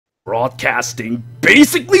Broadcasting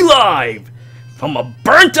basically live from a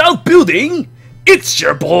burnt out building, it's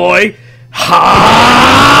your boy,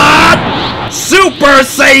 Hot Super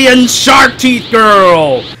Saiyan Shark Teeth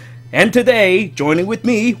Girl! And today, joining with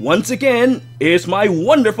me once again is my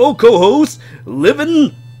wonderful co-host,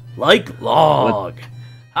 Living Like Log.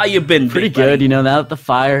 How you been? Pretty good, you know, now that the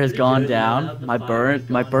fire has gone down, my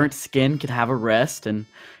burnt skin could have a rest, and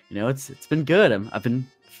you know, it's been good. I've been,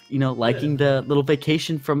 you know, liking the little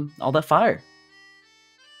vacation from all that fire.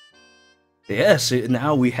 Yes,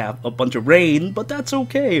 now we have a bunch of rain, but that's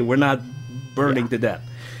okay. We're not burning to death.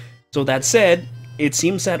 So that said, it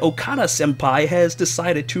seems that Okada-senpai has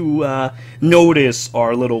decided to notice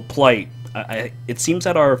our little plight. It seems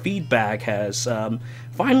that our feedback has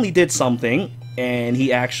finally did something, and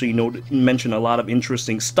he actually mentioned a lot of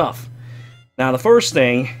interesting stuff. Now, the first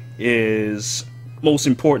thing is most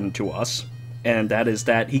important to us, and that is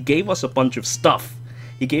that he gave us a bunch of stuff.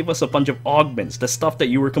 He gave us a bunch of augments, the stuff that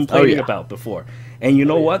you were complaining about before. And you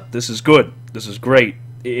know what? This is good. This is great.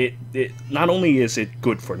 It not only is it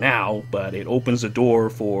good for now, but it opens the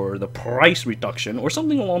door for the price reduction or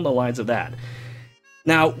something along the lines of that.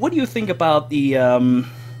 Now, what do you think about the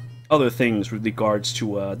other things with regards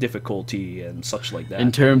to difficulty and such like that?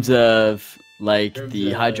 In terms of like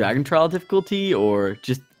the high dragon trial difficulty, or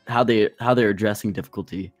just how they're addressing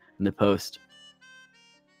difficulty in the post?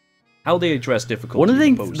 How they address difficulty. One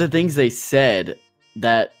of the things they said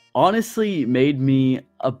that honestly made me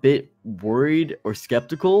a bit worried or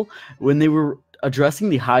skeptical when they were addressing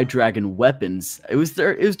the high dragon weapons. It was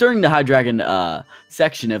during the high dragon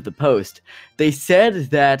section of the post. They said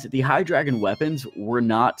that the high dragon weapons were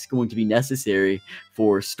not going to be necessary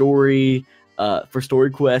for story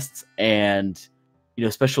quests and, you know,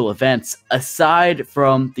 special events, aside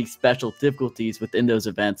from the special difficulties within those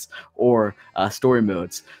events or story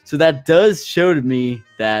modes. So that does show to me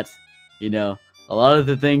that, you know, a lot of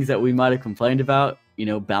the things that we might have complained about, you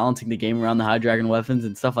know, balancing the game around the high dragon weapons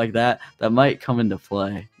and stuff like that, that might come into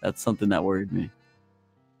play. That's something that worried me.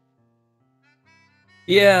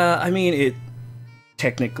 Yeah, I mean, it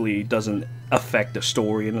technically doesn't affect the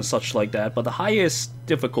story and such like that, but the highest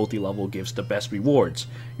difficulty level gives the best rewards.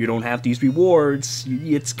 You don't have these rewards,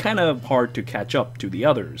 it's kind of hard to catch up to the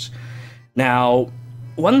others. Now,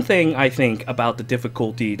 one thing I think about the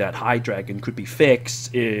difficulty that High Dragon could be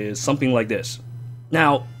fixed is something like this.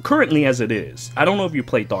 Now, currently as it is, I don't know if you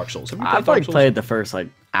played Dark Souls. Have you played Dark Souls? Played the first like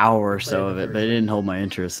hour or so of it, but it didn't hold my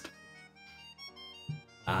interest.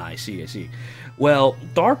 Ah, I see. Well,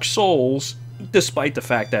 Dark Souls, despite the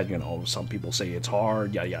fact that, you know, some people say it's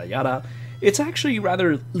hard, yada yada yada, it's actually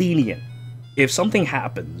rather lenient. If something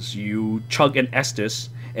happens, you chug an Estus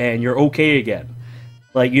and you're okay again.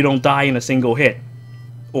 Like, you don't die in a single hit.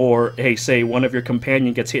 Or, hey, say one of your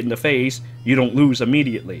companion gets hit in the face, you don't lose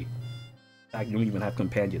immediately. I don't even have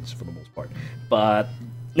companions for the most part. But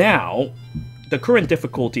now, the current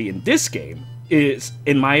difficulty in this game is,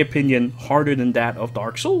 in my opinion, harder than that of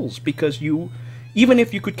Dark Souls, because you, even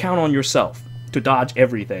if you could count on yourself to dodge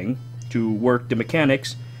everything, to work the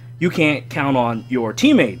mechanics, you can't count on your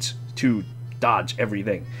teammates to dodge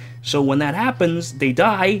everything. So when that happens, they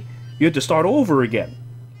die, you have to start over again.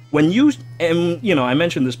 When you, and you know, I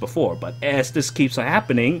mentioned this before, but as this keeps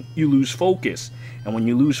happening, you lose focus. And when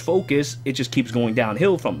you lose focus, it just keeps going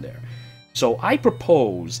downhill from there. So I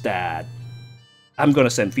propose that, I'm going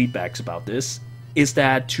to send feedbacks about this, is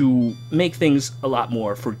that to make things a lot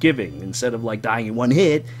more forgiving, instead of like dying in one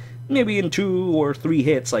hit, maybe in 2 or 3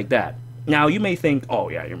 hits like that. Now, you may think, oh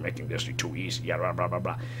yeah, you're making this too easy, yeah, blah, blah, blah,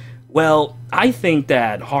 blah. Well, I think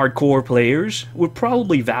that hardcore players would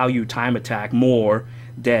probably value time attack more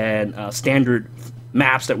than standard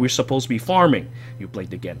maps that we're supposed to be farming. You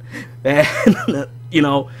blinked again. And, you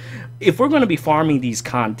know, if we're going to be farming these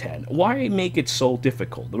content, why make it so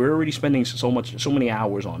difficult? We're already spending so many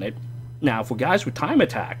hours on it. Now, for guys with time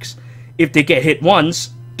attacks, if they get hit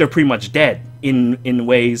once, they're pretty much dead in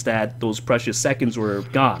ways that those precious seconds were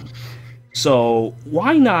gone. So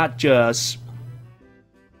why not just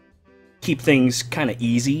keep things kind of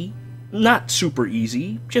easy? Not super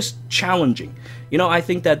easy, just challenging. You know, I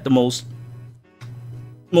think that the most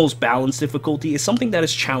balanced difficulty is something that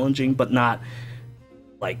is challenging but not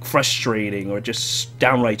like frustrating or just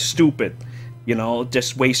downright stupid. You know,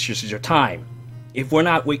 just wastes your time. If we're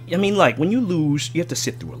not, I mean, like, when you lose, you have to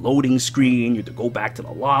sit through a loading screen, you have to go back to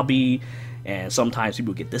the lobby, and sometimes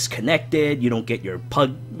people get disconnected, you don't get your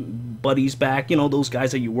pug buddies back, you know, those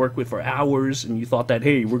guys that you work with for hours, and you thought that,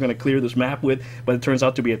 hey, we're going to clear this map with, but it turns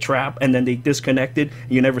out to be a trap, and then they disconnected,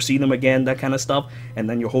 and you never see them again, that kind of stuff, and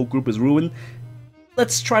then your whole group is ruined.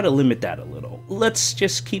 Let's try to limit that a little. Let's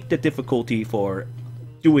just keep the difficulty for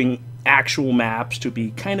doing actual maps to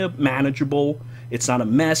be kind of manageable. It's not a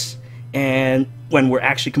mess. And when we're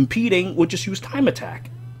actually competing, we'll just use time attack.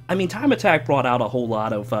 I mean, time attack brought out a whole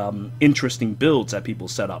lot of interesting builds that people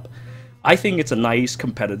set up. I think it's a nice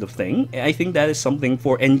competitive thing. I think that is something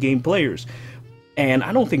for endgame players. And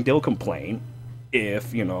I don't think they'll complain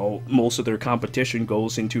if, you know, most of their competition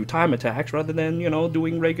goes into time attacks rather than, you know,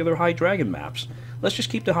 doing regular High Dragon maps. Let's just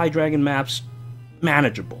keep the High Dragon maps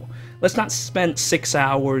manageable. Let's not spend 6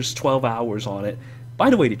 hours, 12 hours on it. By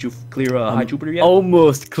the way, did you clear High Jupiter yet?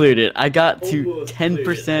 Almost cleared it. I got to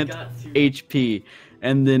 10% HP,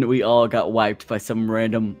 and then we all got wiped by some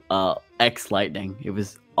random X lightning. It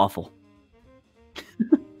was awful.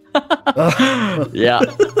 yeah.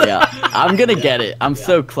 I'm gonna get it. I'm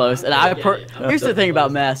so close. And here's the thing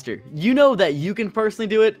about Master. You know that you can personally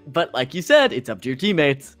do it, but like you said, it's up to your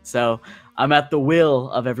teammates. So I'm at the will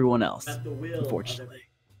of everyone else, unfortunately.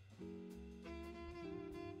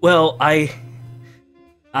 Well, I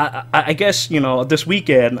guess, you know, this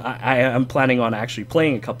weekend I am planning on actually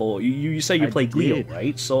playing a couple. You say you play Glio,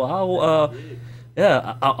 right? So I'll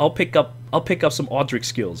pick up some Audric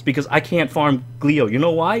skills because I can't farm Glio. You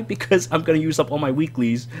know why? Because I'm gonna use up all my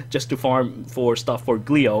weeklies just to farm for stuff for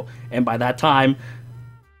Glio, and by that time,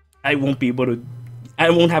 I won't be able to. I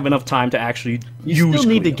won't have enough time to actually use. You still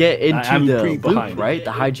need Glio. to get into the loop, behind. right?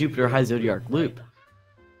 The High Jupiter, High Zodiac loop.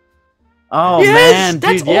 Oh yes, man,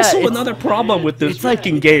 that's dude, also another problem with this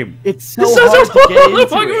fucking game. It's so hard to get into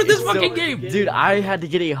with this fucking game. Dude, I had to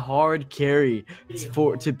get a hard carry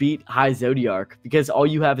to beat High Zodiac because all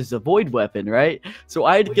you have is a void weapon, right? So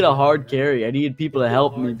I had to get a hard carry. I needed people to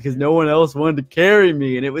help me because no one else wanted to carry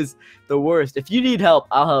me, and it was the worst. If you need help,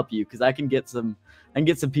 I'll help you because I can get some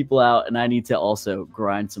people out, and I need to also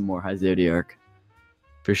grind some more High Zodiac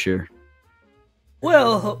for sure.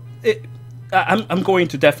 Well, I'm going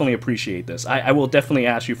to definitely appreciate this. I will definitely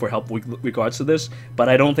ask you for help with regards to this, but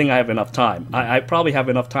I don't think I have enough time. I probably have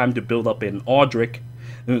enough time to build up in Audric,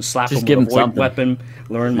 slap Just him with a void something. weapon,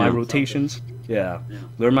 learn my rotations.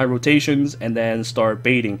 Learn my rotations, and then start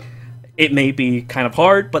baiting. It may be kind of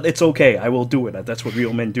hard, but it's okay. I will do it. That's what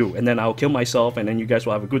real men do. And then I'll kill myself, and then you guys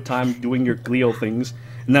will have a good time doing your Glio things.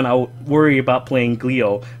 And then I'll worry about playing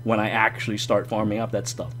Glio when I actually start farming up that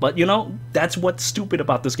stuff. But, you know, that's what's stupid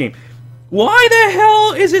about this game. Why the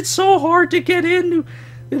hell is it so hard to get into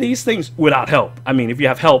these things without help? I mean, if you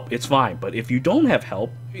have help, it's fine. But if you don't have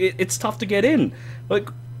help, it's tough to get in. Like,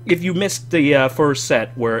 if you missed the first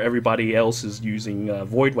set where everybody else is using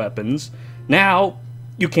void weapons, now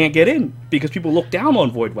you can't get in because people look down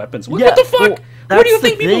on void weapons. What the fuck? Well, where do you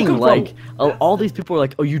think people come like, from? All these people are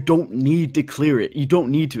like, oh, you don't need to clear it. You don't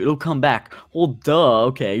need to. It'll come back. Well, duh.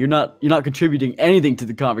 Okay, you're not contributing anything to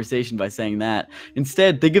the conversation by saying that.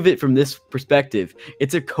 Instead, think of it from this perspective.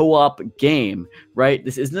 It's a co-op game, right?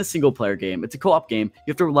 This isn't a single-player game. It's a co-op game.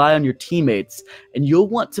 You have to rely on your teammates, and you'll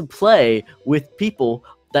want to play with people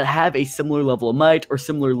that have a similar level of might or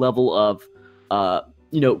similar level of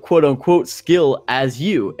quote unquote skill as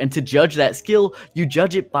you. And to judge that skill, you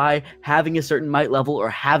judge it by having a certain might level or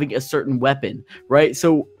having a certain weapon, right?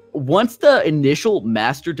 So once the initial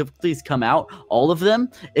master difficulties come out, all of them,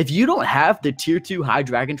 if you don't have the tier 2 high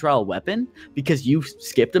dragon trial weapon because you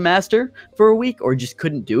skipped a master for a week or just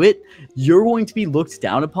couldn't do it, you're going to be looked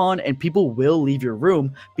down upon and people will leave your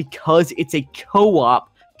room because it's a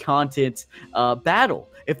co-op content battle.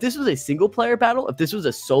 If this was a single player battle, if this was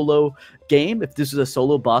a solo game, if this was a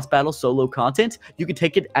solo boss battle, solo content, you could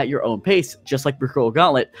take it at your own pace, just like Mercurial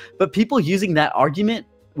Gauntlet. But people using that argument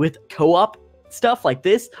with co-op stuff like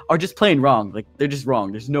this are just playing wrong. Like, they're just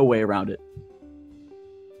wrong. There's no way around it.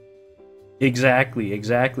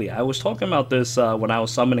 Exactly. I was talking about this when I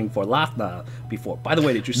was summoning for Lafna before. By the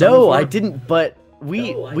way, did you summon No, for her? I didn't, but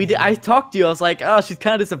we did. I talked to you. I was like, oh, she's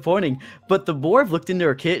kind of disappointing. But the more I've looked into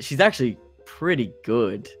her kit, she's actually pretty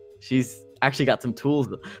good. She's actually got some tools.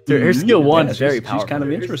 Her skill 1 is very powerful. She's kind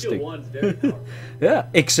of interesting. Yeah,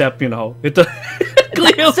 except, you know,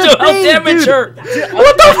 Glio still outdamage her.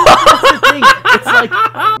 What the fuck? That's the thing. It's like,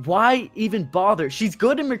 why even bother? She's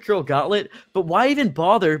good in Mercurial Gauntlet, but why even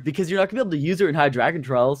bother? Because you're not gonna be able to use her in High Dragon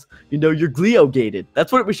Trials. You know, you're Glio gated.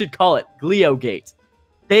 That's what we should call it. Glio gate.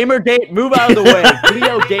 Tamer gate, move out of the way.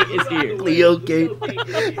 Glio gate is here. Glio gate.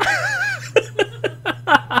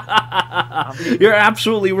 You're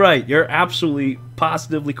absolutely right. You're absolutely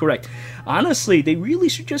positively correct. Honestly, they really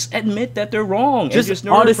should just admit that they're wrong. Just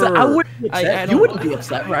nerf honestly, her. I wouldn't be upset. You wouldn't be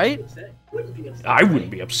upset, right? I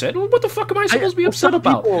wouldn't be upset. What the fuck am I supposed to be upset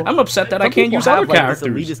about? I'm upset that I Some can't people use have, other like,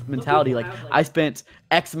 characters. This elitist mentality, like, I spent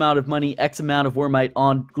X amount of money, X amount of war might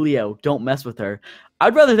on Glio. Don't mess with her.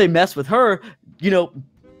 I'd rather they mess with her, you know,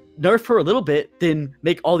 nerf her a little bit than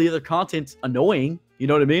make all the other content annoying. You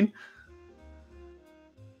know what I mean?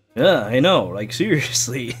 Yeah, I know. Like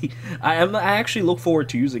seriously, I actually look forward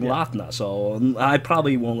to using Lathna, so I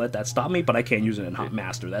probably won't let that stop me. But I can't use it in Hot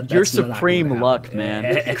Master. You're supreme luck,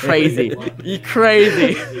 man. Crazy, you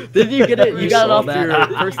crazy. Didn't you get it? You got it off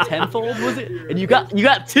your first tenfold, was it? And you got 2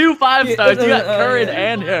 5-stars. You got Curran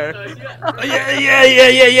and her.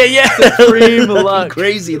 Yeah. Supreme luck.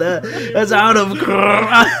 Crazy. That's out of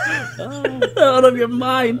out of your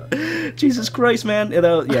mind. Jesus Christ, man.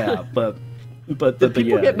 Yeah, but. Did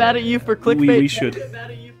people get mad at you for clickbait? We should.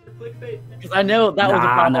 Because I know that was a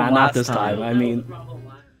problem not this time. I mean,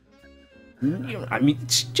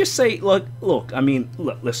 just say, look. I mean,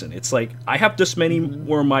 listen. It's like I have this many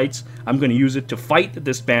Wormites. I'm going to use it to fight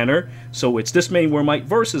this banner. So it's this many Wormite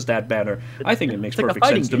versus that banner. I think it makes perfect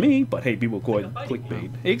sense to me. But hey, people call it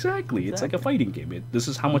clickbait. Exactly. It's like a fighting game. This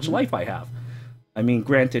is how much life I have. I mean,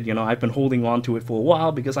 granted, I've been holding on to it for a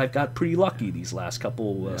while because I've got pretty lucky these last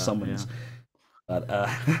couple summons. Yeah. But,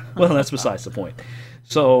 well, that's besides the point.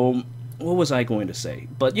 So, what was I going to say?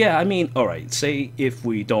 But yeah, I mean, alright, say if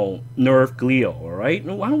we don't nerf Glio, alright?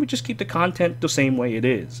 Why don't we just keep the content the same way it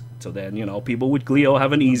is? So then, people with Glio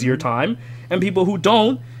have an easier time, and people who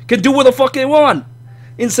don't can do what the fuck they want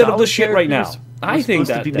instead of this shit right now. I think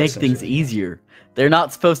that make things easier. They're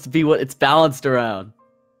not supposed to be what it's balanced around.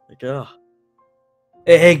 Like, ugh.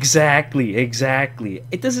 Exactly.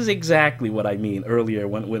 This is exactly what I mean earlier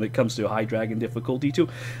when it comes to high dragon difficulty too.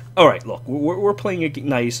 All right, look, we're playing a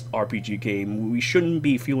nice RPG game. We shouldn't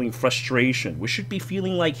be feeling frustration. We should be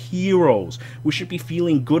feeling like heroes. We should be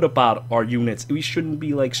feeling good about our units. We shouldn't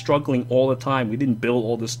be like struggling all the time. We didn't build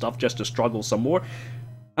all this stuff just to struggle some more.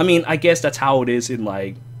 I mean, I guess that's how it is in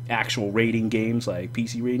like actual rating games, like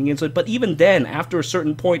PC rating games. But even then, after a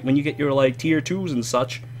certain point, when you get your like tier 2s and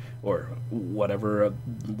such, or whatever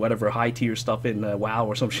high tier stuff in WoW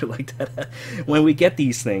or some shit like that. When we get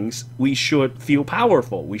these things, we should feel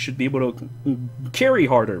powerful. We should be able to carry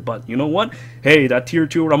harder. But you know what? Hey, that tier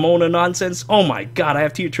 2 Ramona nonsense. Oh my god, I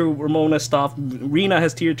have tier 2 Ramona stuff. Rena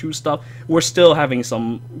has tier 2 stuff. We're still having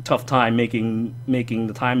some tough time making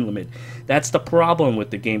the time limit. That's the problem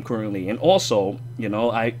with the game currently. And also,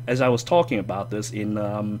 as I was talking about this in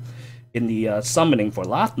the summoning for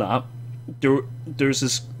Lathna, there's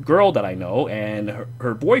this girl that I know, and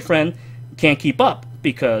her boyfriend can't keep up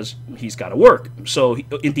because he's got to work. So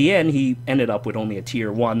in the end, he ended up with only a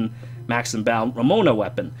tier 1 max and bound Ramona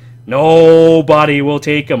weapon. Nobody will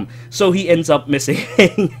take him. So he ends up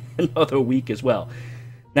missing another week as well.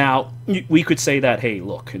 Now, we could say that, hey,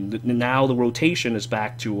 look, now the rotation is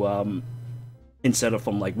back to instead of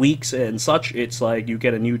from like weeks and such, it's like you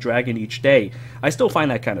get a new dragon each day. I still find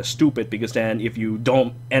that kind of stupid, because then if you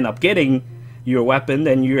don't end up getting your weapon,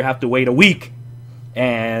 then you have to wait a week,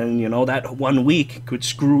 and that 1 week could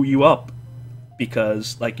screw you up,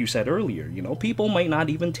 because like you said earlier, people might not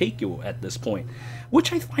even take you at this point,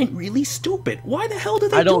 which I find really stupid. Why the hell do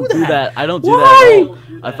they do that? I don't do that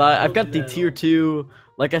at all. I've got the tier 2.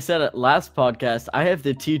 Like I said at last podcast, I have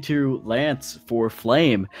the tier 2 Lance for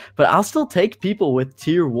Flame, but I'll still take people with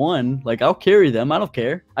tier 1. Like, I'll carry them. I don't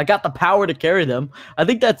care. I got the power to carry them. I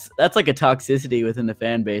think that's like a toxicity within the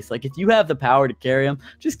fan base. Like, if you have the power to carry them,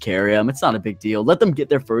 just carry them. It's not a big deal. Let them get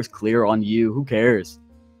their first clear on you. Who cares?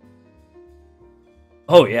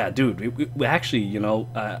 Oh yeah, dude. We actually,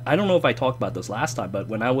 I don't know if I talked about this last time, but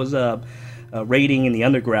when I was raiding in the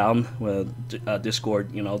underground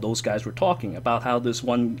Discord, those guys were talking about how this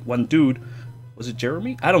one dude, was it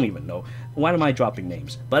Jeremy? I don't even know. Why am I dropping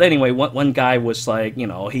names? But anyway, one guy was like,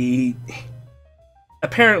 he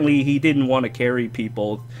apparently he didn't want to carry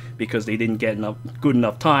people because they didn't get good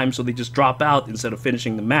enough time, so they just drop out instead of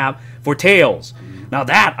finishing the map for tails. Now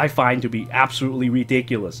that I find to be absolutely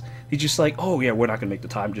ridiculous. He's just like, oh yeah, we're not gonna make the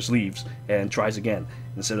time, just leaves and tries again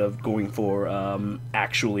instead of going for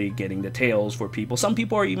actually getting the tails for people. Some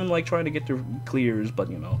people are even like trying to get their clears, but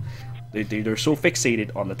they're so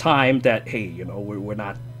fixated on the time that, hey, we're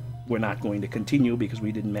not going to continue because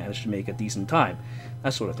we didn't manage to make a decent time.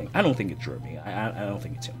 That sort of thing. I don't think it's Jeremy. I don't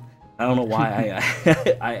think it's him. I don't know why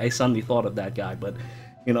I suddenly thought of that guy, but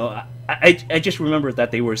I just remember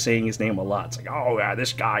that they were saying his name a lot. It's like, oh yeah,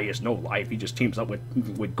 this guy has no life. He just teams up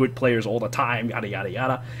with good players all the time, yada yada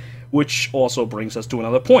yada. Which also brings us to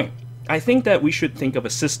another point. I think that we should think of a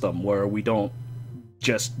system where we don't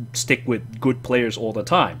just stick with good players all the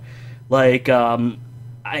time. Like,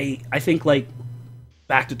 I think, like,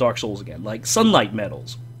 back to Dark Souls again, like sunlight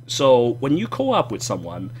medals. So when you co-op with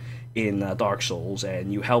someone in Dark Souls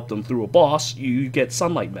and you help them through a boss, you get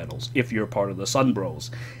sunlight medals if you're part of the Sun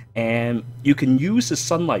Bros. And you can use the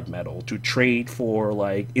sunlight metal to trade for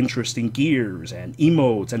like interesting gears and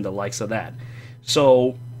emotes and the likes of that.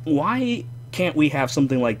 So why can't we have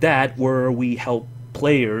something like that where we help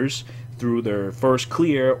players through their first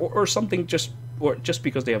clear, or something, just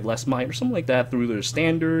because they have less might or something like that, through their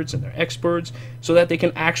standards and their experts, so that they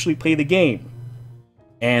can actually play the game.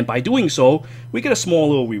 And by doing so, we get a small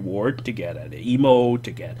little reward to get an emote,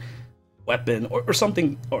 to get weapon, or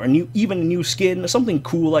something, or even a new skin, or something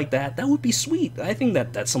cool like that. That would be sweet. I think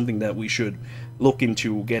that that's something that we should look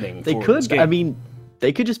into getting. They could. I mean,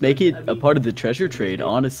 they could just make it a part of the treasure trade.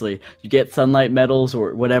 Honestly, you get sunlight medals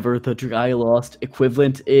or whatever the Dragalia Lost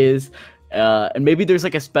equivalent is. And maybe there's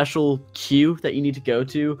like a special queue that you need to go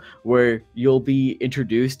to where you'll be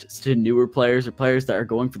introduced to newer players or players that are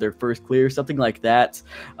going for their first clear, something like that.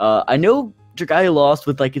 I know Dragalia Lost,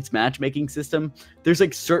 with like its matchmaking system, there's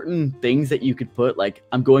like certain things that you could put, like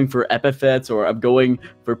I'm going for epithets or I'm going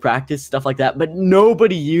for practice, stuff like that, but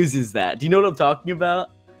nobody uses that. Do you know what I'm talking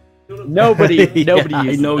about? Nobody uses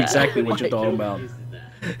I know that. Exactly what you're talking about.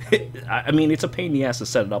 I mean, it's a pain in the ass to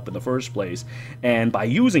set it up in the first place, and by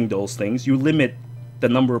using those things, you limit the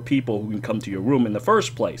number of people who can come to your room in the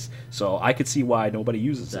first place. So I could see why nobody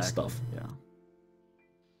uses this stuff. Yeah.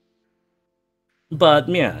 But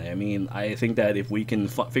yeah, I mean, I think that if we can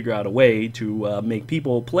figure out a way to make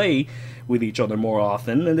people play with each other more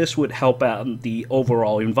often, then this would help out the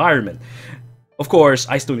overall environment. Of course,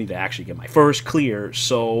 I still need to actually get my first clear,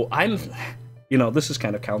 so I'm... You know, this is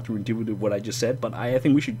kind of counterintuitive to what I just said, but I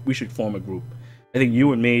think we should form a group. I think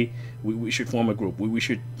you and me, we should form a group. We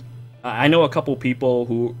should. I know a couple people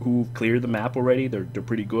who cleared the map already. They're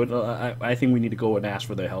pretty good. I think we need to go and ask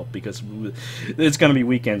for their help, because it's gonna be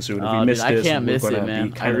weekend soon. If we miss dude, this, I can't miss it,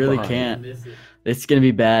 man. I really behind. can't. It's gonna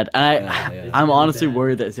be bad. I'm honestly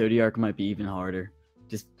worried that Zodiac might be even harder.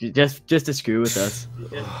 Just to screw with us.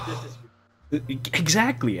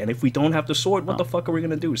 Exactly, and if we don't have the sword, what the fuck are we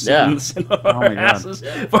gonna do? Sit in Oh our my asses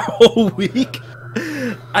for a whole week?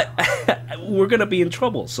 We're gonna be in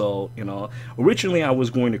trouble. So, you know, originally I was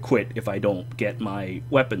going to quit if I don't get my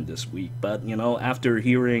weapon this week, but you know, after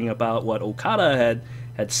hearing about what Okada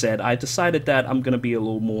had said, I decided that I'm gonna be a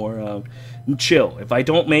little more chill. If I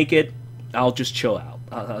don't make it, I'll just chill out.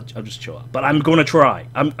 I'll just chill out. But I'm gonna try.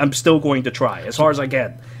 I'm still going to try as hard as I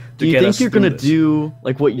can. Do you think you're gonna do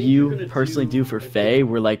like what you personally do for Faye,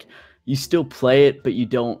 where like you still play it, but you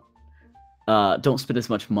don't spend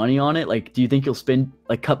as much money on it? Like, do you think you'll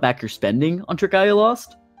cut back your spending on Dragalia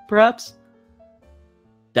Lost, perhaps?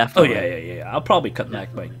 Definitely. Oh yeah. I'll probably cut back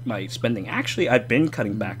my spending. Actually, I've been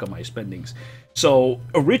cutting back on my spendings. So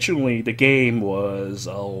originally the game was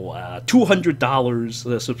 $200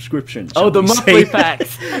 the subscription. Oh, the monthly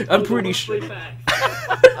packs. I'm pretty sure.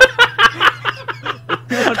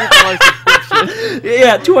 $200 subscription.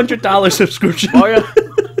 Yeah, $200 subscription. Oh, yeah.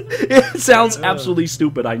 It sounds absolutely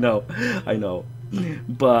stupid, I know.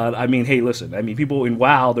 But, I mean, hey, listen. I mean, people in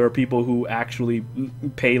WoW, there are people who actually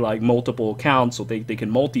pay, like, multiple accounts so they can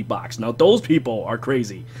multi-box. Now, those people are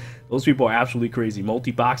crazy. Those people are absolutely crazy.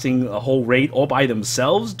 Multi-boxing a whole raid all by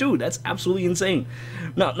themselves? Dude, that's absolutely insane.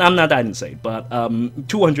 No, I'm not that insane, but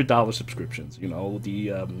 $200 subscriptions. You know,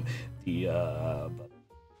 the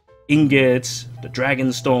ingots, the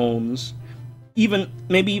dragon stones,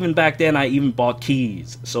 maybe even back then I even bought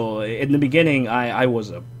keys. So in the beginning it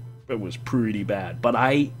was pretty bad. But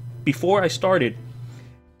before I started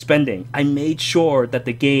spending, I made sure that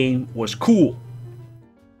the game was cool.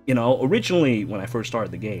 You know, originally when I first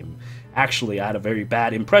started the game, actually I had a very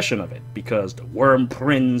bad impression of it, because the worm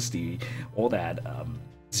prints, all that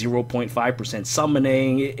 0.5%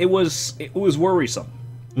 summoning, it was worrisome.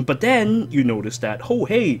 But then you notice that, oh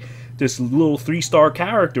hey, this little 3-star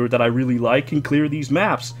character that I really like can clear these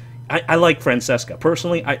maps. I like Francesca.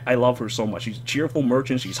 Personally, I love her so much. She's a cheerful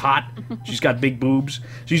merchant, she's hot, she's got big boobs,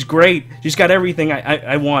 she's great, she's got everything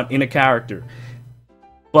I want in a character.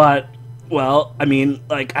 But, well, I mean,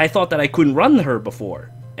 like, I thought that I couldn't run her before,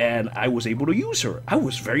 and I was able to use her. I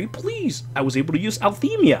was very pleased. I was able to use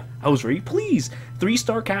Althemia. I was very pleased.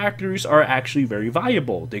 3-star characters are actually very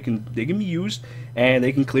valuable. They can be used, and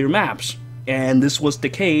they can clear maps. And this was the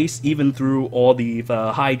case even through all the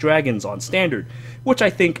high dragons on standard, which I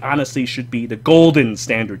think honestly should be the golden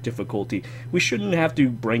standard difficulty. We shouldn't have to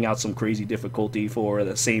bring out some crazy difficulty for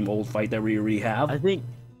the same old fight that we already have. I think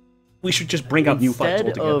we should just bring out new fights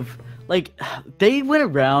altogether. Like, they went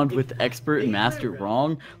around with expert and master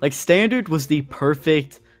wrong. Like, standard was the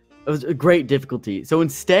perfect, it was a great difficulty. So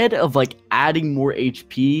instead of like adding more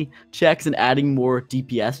HP checks and adding more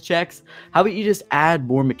DPS checks, how about you just add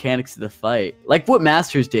more mechanics to the fight? Like what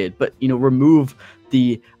masters did, but you know, remove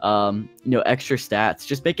the extra stats.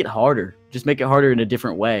 Just make it harder. Just make it harder in a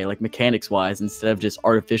different way, like mechanics wise, instead of just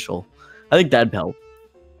artificial. I think that'd help.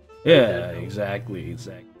 Yeah, exactly.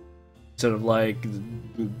 Sort of like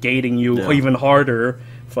gating you even harder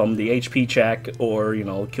from the HP check, or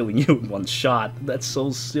killing you in one shot. That's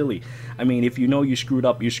so silly. I mean, if you know you screwed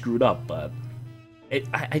up, you screwed up. But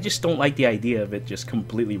I just don't like the idea of it just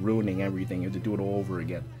completely ruining everything and to do it all over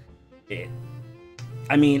again.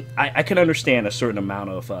 I mean, I can understand a certain amount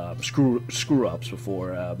of screw ups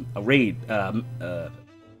before a raid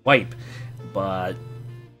wipe, but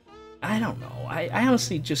I don't know. I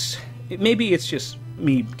honestly just maybe it's just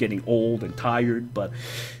me getting old and tired, but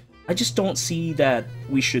I just don't see that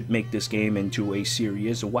we should make this game into a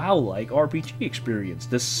serious WoW-like RPG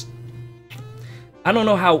experience. I don't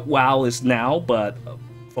know how WoW is now, but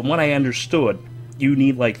from what I understood, you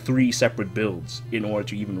need like 3 separate builds in order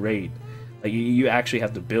to even raid. Like you actually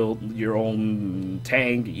have to build your own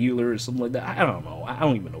tank, healer, or something like that. I don't know. I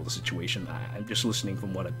don't even know the situation. I'm just listening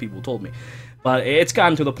from what people told me. But it's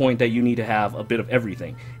gotten to the point that you need to have a bit of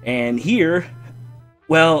everything. And here,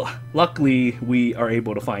 well, luckily we are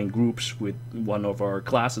able to find groups with one of our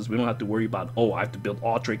classes. We don't have to worry about, I have to build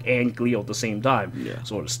Autric and Glio at the same time,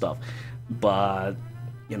 sort of stuff. But,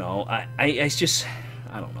 I just,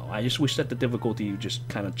 I don't know. I just wish that the difficulty just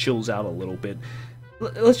kind of chills out a little bit.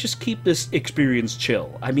 Let's just keep this experience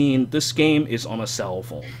chill. I mean, this game is on a cell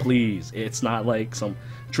phone, please. It's not like some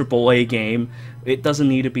AAA game. It doesn't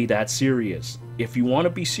need to be that serious. If you want to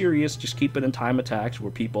be serious, just keep it in time attacks where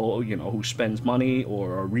people, who spends money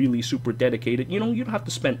or are really super dedicated. You don't have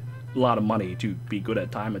to spend a lot of money to be good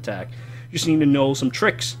at time attack. You just need to know some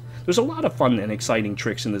tricks. There's a lot of fun and exciting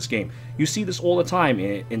tricks in this game. You see this all the time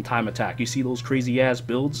in time attack. You see those crazy-ass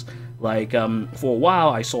builds. Like, for a while,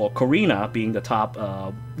 I saw Karina being the top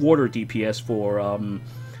water DPS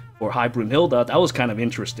for Hybrid Hilda. That was kind of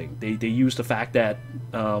interesting. They used the fact that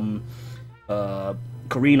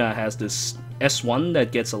Karina has this S1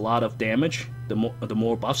 that gets a lot of damage, the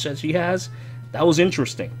more buffs that she has. That was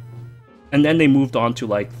interesting. And then they moved on to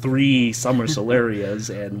like 3 Summer Solarias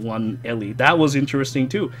and 1 Ellie. That was interesting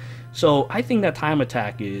too. So I think that time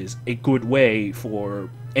attack is a good way for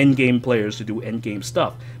endgame players to do endgame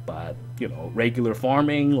stuff. But, regular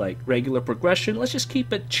farming, like regular progression, let's just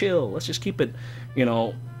keep it chill. Let's just keep it,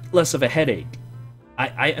 less of a headache.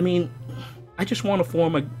 I mean, I just want to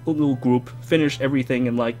form a little group, finish everything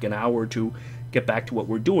in like an hour or 2, get back to what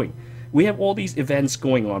we're doing. We have all these events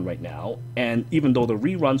going on right now, and even though the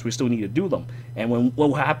reruns, we still need to do them. And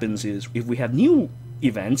what happens is, if we have new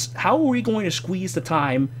events, how are we going to squeeze the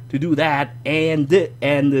time to do that and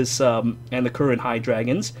the current High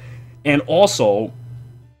Dragons, and also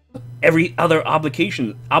every other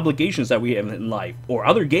obligations that we have in life or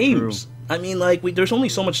other games? True. I mean, like there's only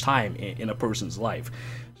so much time in a person's life,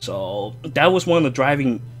 so that was one of the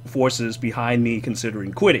driving forces behind me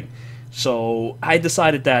considering quitting. So I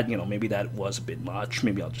decided that, maybe that was a bit much.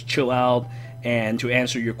 Maybe I'll just chill out. And to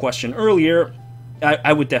answer your question earlier,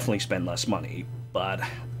 I would definitely spend less money. But,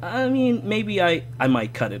 I mean, maybe I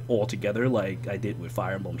might cut it all together like I did with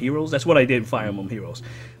Fire Emblem Heroes. That's what I did with Fire Emblem Heroes.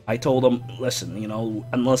 I told them, listen,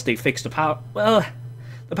 unless they fix the power... Well,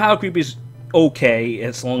 the power creep is okay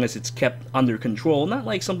as long as it's kept under control. Not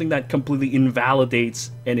like something that completely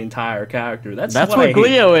invalidates an entire character. That's what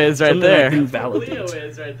Glio is right there. Invalidates.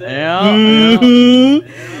 Yeah.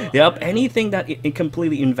 Yep. Anything that it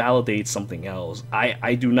completely invalidates something else,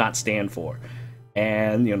 I do not stand for.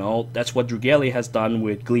 And that's what Dragalia has done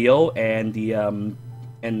with Glio and the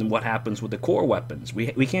and what happens with the core weapons.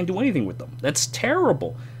 We can't do anything with them. That's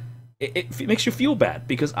terrible. It makes you feel bad,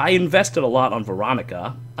 because I invested a lot on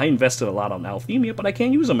Veronica, I invested a lot on Althemia, but I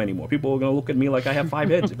can't use them anymore. People are going to look at me like I have 5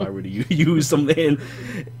 heads if I were to use them in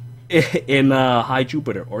High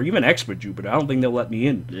Jupiter, or even Expert Jupiter. I don't think they'll let me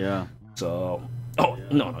in. Yeah. So,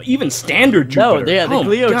 no, even Standard Jupiter. No, the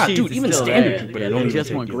Glio God, cheese dude, is even still Standard there. Jupiter. Yeah, Don't they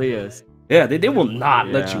just want Glios. Yeah, they will not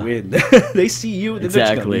let you in. They see you, they're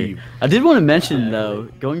just gonna leave. I did want to mention, though,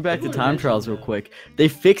 going back to time trials real quick, they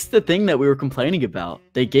fixed the thing that we were complaining about.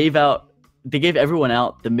 They gave everyone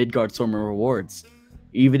out the Midgard Stormer rewards,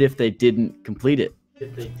 even if they didn't complete it.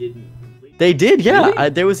 They did, yeah. Really?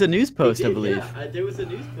 There was a news post, I believe.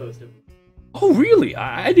 Oh, really?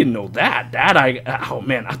 I didn't know that. Oh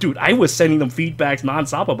man, dude, I was sending them feedbacks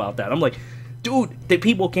nonstop about that. I'm like, dude, the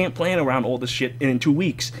people can't plan around all this shit in 2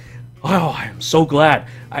 weeks. Oh, I'm so glad.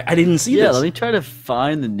 I didn't see this. Yeah, let me try to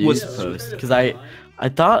find the news post, because I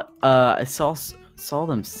thought I saw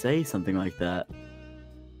them say something like that.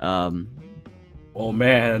 Oh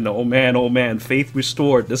man, oh man, oh man. Faith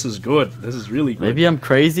restored. This is good. This is really good. Maybe I'm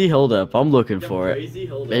crazy. Hold up, I'm looking for it.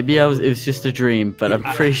 Maybe I was. It was just a dream, but I'm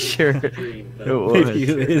pretty sure it was. Maybe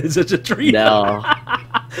it is such a dream. No,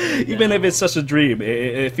 Even if it's such a dream,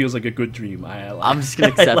 it feels like a good dream. I'm just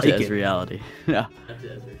gonna accept like it as reality. Yeah.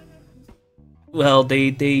 Well,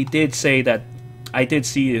 they did say that. I did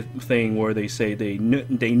see a thing where they say they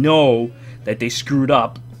know that they screwed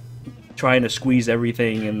up trying to squeeze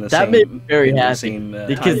everything in the That same. made me very in the happy same,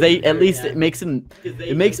 because time. they at least it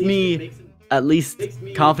makes me at least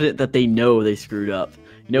confident that they know they screwed up.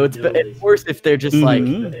 You know, it's worse if they're just like,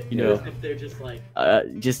 you know,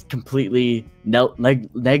 just completely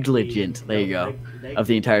negligent. There you go, of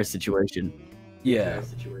the entire situation. Yeah.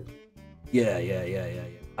 Yeah.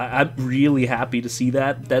 I'm really happy to see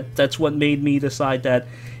that. That's what made me decide that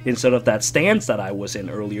instead of that stance that I was in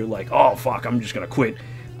earlier, like, oh fuck, I'm just gonna quit.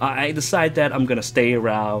 I decide that I'm gonna stay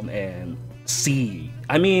around and see.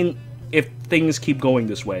 I mean, if things keep going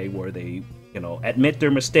this way, where they, admit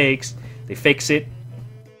their mistakes, they fix it,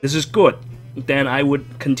 this is good. Then I would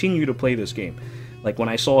continue to play this game. Like when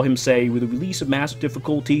I saw him say, with the release of massive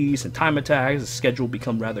difficulties and time attacks, the schedule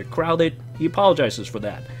become rather crowded. He apologizes for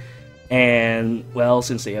that. And, well,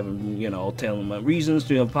 since they haven't, telling them reasons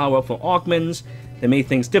to have power-up augments, they made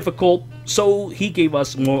things difficult, so he gave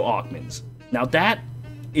us more augments. Now that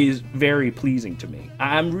is very pleasing to me.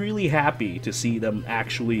 I'm really happy to see them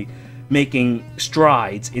actually making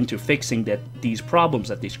strides into fixing these problems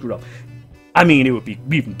that they screwed up. I mean, it would be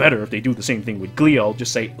even better if they do the same thing with Glio.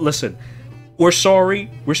 Just say, listen, we're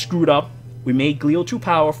sorry, we're screwed up, we made Glio too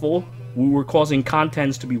powerful, we were causing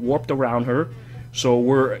contents to be warped around her, so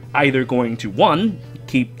we're either going to, one,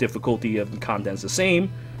 keep difficulty of the contents the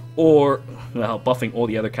same, or, well, buffing all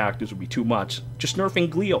the other characters would be too much. Just nerfing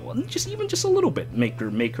Glio, and just a little bit.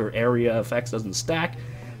 Make her area effects doesn't stack,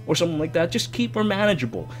 or something like that. Just keep her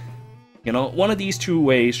manageable. One of these two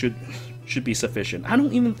ways should be sufficient. I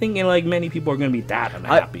don't even think many people are going to be that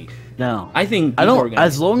unhappy. No, I think I don't.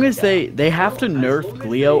 As long as they have to nerf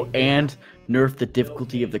Glio and nerf the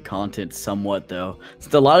difficulty of the content somewhat, though.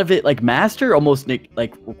 So a lot of it, like Master, almost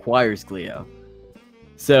requires Glio.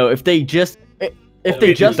 So if they just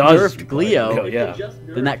nerfed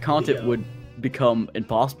Glio, then that content would become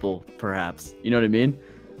impossible, perhaps. You know what I mean?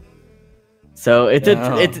 So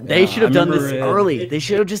they should have done this early. They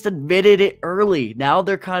should have just admitted it early. Now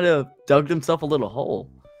they're kind of dug themselves a little hole.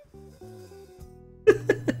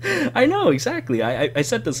 I know, exactly. I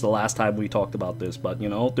said this the last time we talked about this, but,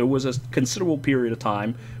 there was a considerable period of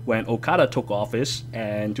time when Okada took office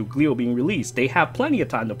and to Glio being released. They have plenty of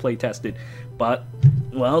time to play test it, but,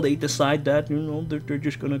 well, they decide that, they're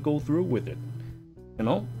just going to go through with it.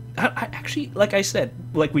 I actually, like I said,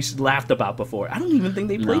 like we laughed about before, I don't even think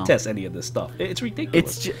they playtest any of this stuff. It's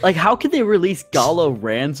ridiculous. It's just, like, how could they release Gala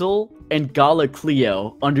Ranzel and Gala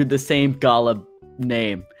Clio under the same Gala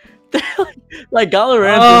name? Like Gala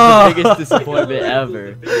Ranzel is the biggest disappointment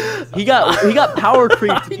ever. He got power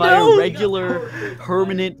creeped by a regular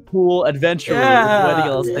permanent pool adventurer with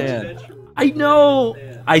Wedding Stand. I know.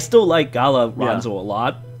 I still like Gala Ranzel a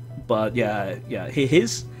lot, but yeah,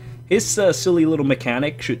 his silly little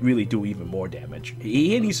mechanic should really do even more damage.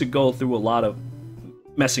 He needs to go through a lot of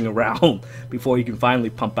messing around before he can finally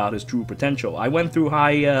pump out his true potential. I went through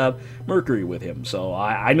high Mercury with him, so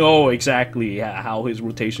I know exactly how his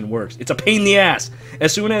rotation works. It's a pain in the ass.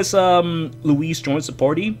 As soon as Luis joins the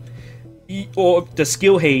party, or the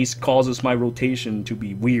skill haze causes my rotation to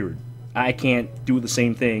be weird. I can't do the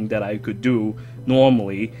same thing that I could do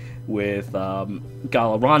normally with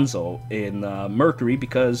Galaranzo in Mercury,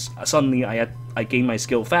 because suddenly I gain my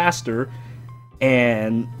skill faster,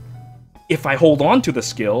 and if I hold on to the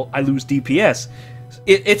skill, I lose DPS.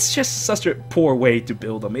 It's just such a poor way to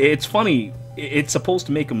build them. It's funny. It's supposed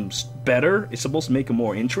to make them better. It's supposed to make them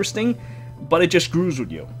more interesting, but it just screws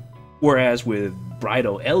with you. Whereas with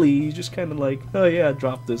Bridal Ellie, you just kind of like, oh yeah,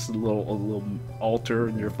 drop this little altar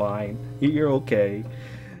and you're fine. You're okay.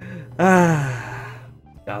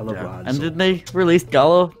 Gala and then they released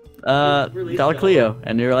Gala Clio,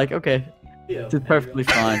 and you're like, okay, it's perfectly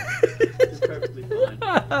fine.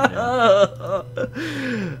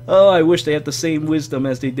 Oh, I wish they had the same wisdom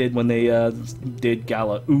as they did when they did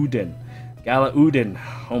Gala Udin. Gala Udin.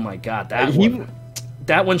 Oh my god,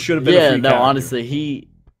 that one should have been a free character. Honestly,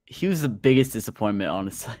 he was the biggest disappointment,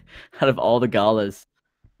 honestly, out of all the Galas.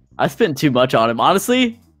 I spent too much on him.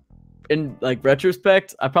 Honestly, in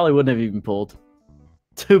retrospect, I probably wouldn't have even pulled.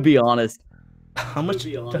 To be honest. How much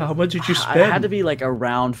did you spend? I had to be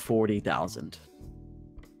around 40,000.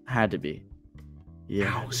 Had to be.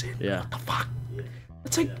 Yeah. 1,000? Yeah. What the fuck?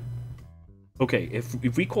 It's like, okay,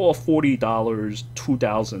 if we call $40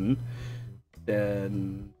 2,000,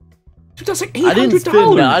 then that's like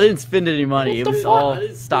 $800. I didn't spend any money. It was all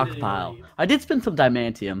stockpile. I did spend some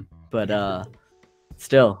diamantium, but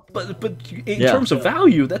still. But in terms of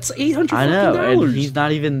value, that's $800. I know, and he's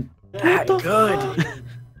not even that good.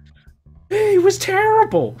 He was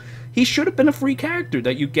terrible. He should have been a free character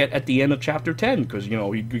that you get at the end of chapter 10, because, you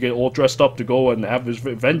know, you get all dressed up to go and have his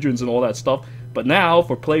vengeance and all that stuff. But now,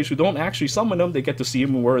 for players who don't actually summon him, they get to see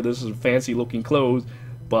him wear this fancy-looking clothes,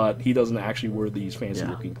 but he doesn't actually wear these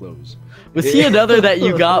fancy-looking clothes. Was he another that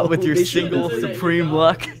you got with your single supreme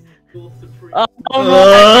luck? I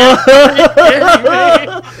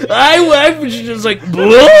was just like, oh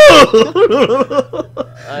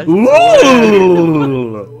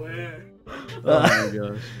my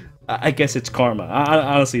gosh. I guess it's karma.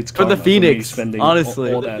 Honestly, it's karma. For the Phoenix,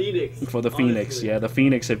 honestly. For the Phoenix, yeah. The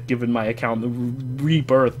Phoenix have given my account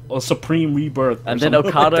rebirth, a supreme rebirth. And then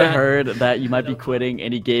Okada heard that you might be quitting,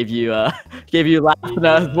 and he gave you laughing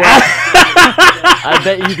as well. I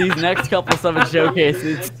bet you these next couple summon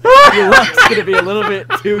showcases, your luck's gonna be a little bit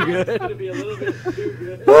too good.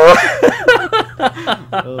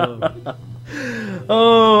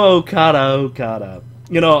 Oh, Okada.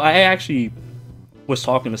 You know, I actually was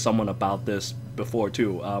talking to someone about this before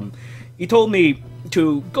too. He told me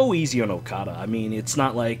to go easy on Okada. I mean, it's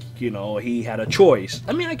not like, you know, he had a choice.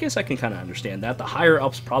 I mean, I guess I can kind of understand that. The higher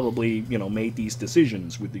ups probably, you know, made these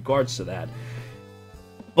decisions with regards to that.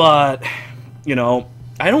 But, you know,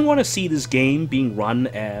 I don't want to see this game being run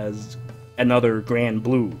as another Grand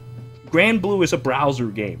Blue. Grand Blue is a browser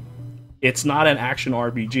game. It's not an action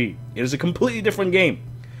RPG. It is a completely different game.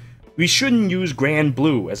 We shouldn't use Grand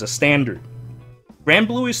Blue as a standard. Grand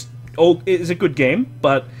Blue is a good game,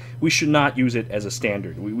 but we should not use it as a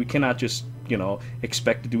standard. We cannot just, you know,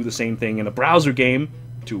 expect to do the same thing in a browser game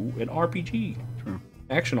to an RPG,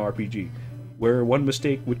 action RPG, where one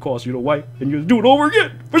mistake would cause you to wipe and you do it over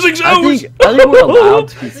again for 6 hours. I think we're allowed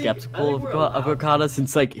to be skeptical of Okada,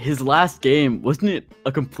 since like his last game, wasn't it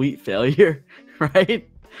a complete failure, right?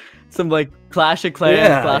 Some like Clash of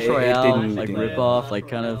Clans, Clash Royale, like rip-off, like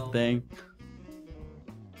kind of thing.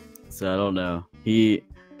 So I don't know. It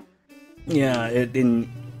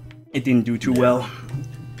didn't do too well.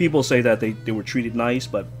 People say that they were treated nice,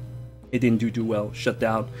 but it didn't do too well. Shut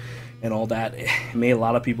down and all that. It made a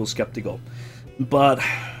lot of people skeptical. But,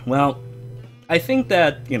 well, I think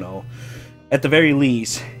that, you know, at the very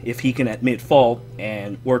least, if he can admit fault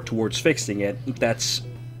and work towards fixing it, that's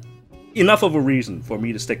enough of a reason for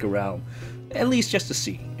me to stick around, at least just to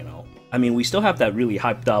see, you know. I mean, we still have that really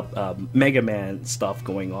hyped up Mega Man stuff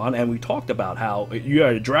going on, and we talked about how,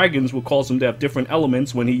 dragons will cause him to have different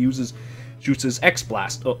elements when he shoots his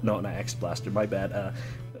X-Blast. Oh, no, not X-Blaster, my bad.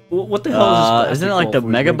 What the hell is this? Isn't it like the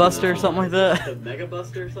Mega Buster or something like that?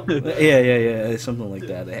 Yeah, something like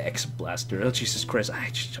that. X-Blaster. Oh, Jesus Christ. I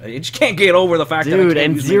just can't get over the fact that I can't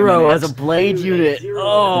and use Zero as a blade unit.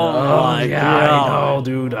 Oh my god. I know,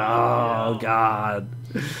 dude. Oh, God.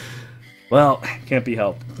 Well, can't be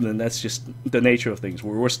helped. Then that's just the nature of things.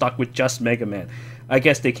 We're stuck with just Mega Man. I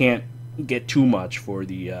guess they can't get too much for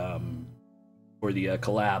the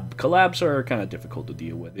collab. Collabs are kind of difficult to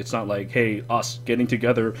deal with. It's not like, hey, us getting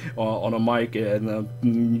together on a mic and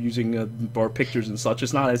using our pictures and such.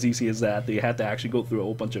 It's not as easy as that. They had to actually go through a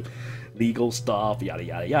whole bunch of legal stuff, yada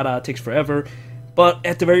yada yada. It takes forever. But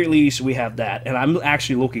at the very least, we have that, and I'm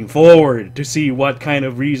actually looking forward to see what kind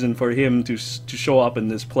of reason for him to show up in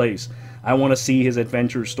this place. I want to see his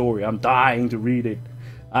adventure story. I'm dying to read it.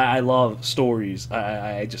 I love stories.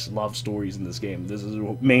 I just love stories in this game. This is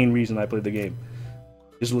the main reason I play the game.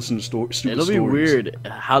 Just listen to stupid stories. It'll be weird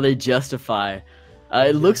how they justify.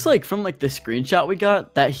 It looks like from like the screenshot we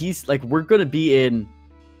got that he's like, we're gonna be in,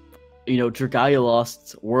 you know, Dragalia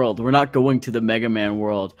Lost's world. We're not going to the Mega Man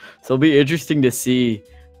world. So it'll be interesting to see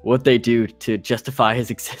what they do to justify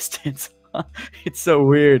his existence. It's so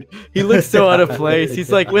weird. He looks so out of place.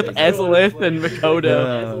 He's like with Ezlith and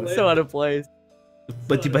Makoto. So out of place.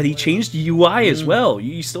 But he changed the UI as well.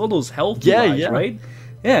 You saw those health UIs, right?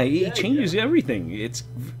 Yeah, he changes everything.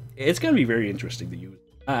 It's gonna be very interesting to use.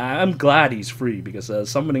 I'm glad he's free, because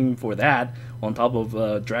summoning for that on top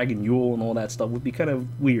of Dragon Yule and all that stuff would be kind of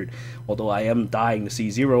weird. Although I am dying to see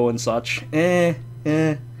Zero and such. If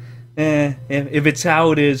it's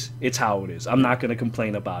how it is, it's how it is. I'm not gonna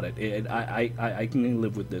complain about it. I can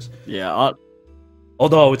live with this. Yeah.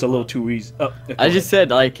 Although it's a little too easy. I just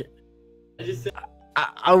said like,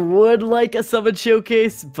 I would like a summon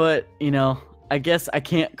showcase, but you know, I guess I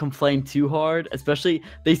can't complain too hard. Especially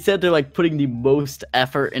they said they're like putting the most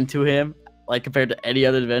effort into him. like compared to any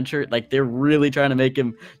other adventure. Like they're really trying to make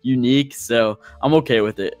him unique, so I'm okay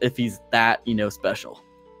with it if he's that, you know, special.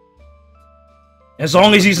 As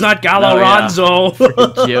long as he's not Galaranzo.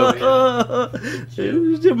 Joke.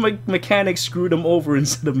 The mechanics screwed him over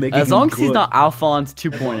instead of making him As long as good. he's not Alphonse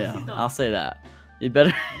 2.0, I'll say that. You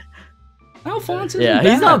better. Alphonse isn't Yeah,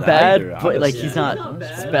 he's not bad, either, but like honestly. he's not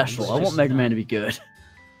special. I want Mega Man to be good.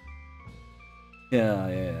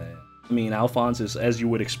 Yeah. I mean, Alphonse is, as you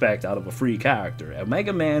would expect, out of a free character. A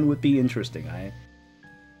Mega Man would be interesting.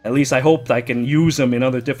 At least I hope I can use him in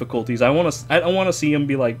other difficulties. I want to see him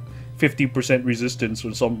be like 50% resistance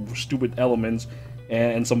or some stupid elements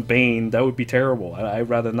and some Bane. That would be terrible. I'd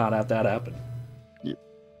rather not have that happen. Yep.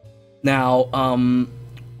 Now,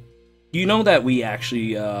 you know that we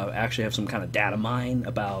actually have some kind of data mine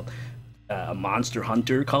about a Monster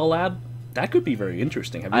Hunter collab? That could be very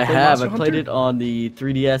interesting. Have you played Monster Hunter? I played it on the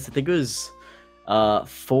 3DS. I think it was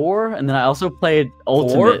 4, and then I also played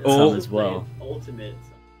Ultimate some as well.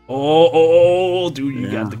 Oh, dude, you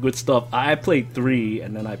got the good stuff. I played 3,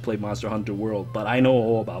 and then I played Monster Hunter World, but I know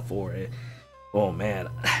all about 4. Oh man,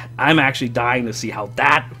 I'm actually dying to see how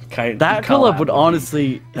that collab would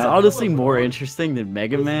honestly more interesting than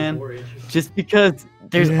Mega Man, just because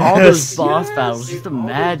there's all those boss battles. Just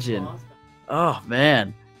imagine. Oh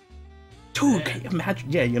man. Dude, can you imagine?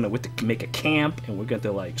 Yeah, you know, we have to make a camp, and we're going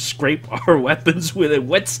to like scrape our weapons with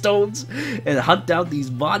whetstones and hunt down these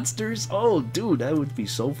monsters. Oh, dude, that would be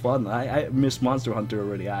so fun. I miss Monster Hunter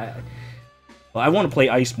already. I want to play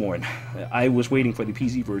Iceborne. I was waiting for the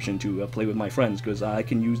PC version to play with my friends because I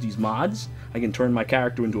can use these mods. I can turn my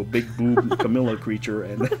character into a big boob Camilla creature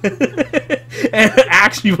and and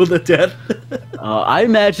axe people to death. I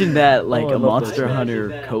imagine that like a Monster Hunter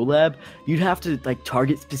collab, you'd have to like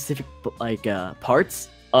target specific like parts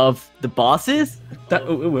of the bosses. We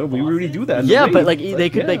already do that. Yeah, but like they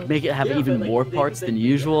could like make it have even more parts than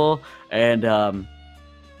usual, and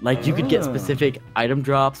like you could get specific item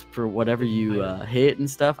drops for whatever you hit and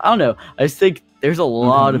stuff. I don't know. I just think there's a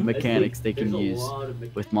lot of mechanics they can use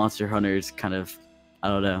with Monster Hunters. Kind of, I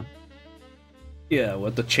don't know. Yeah,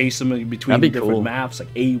 what to chase them between different maps,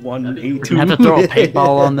 like A1, A2. You have to throw a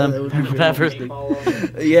paintball on them.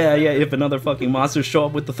 Yeah. If another fucking monster show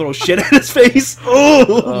up with to throw shit at his face,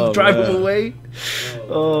 drive him away.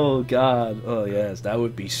 Oh god. Oh yes, that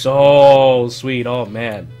would be so sweet. Oh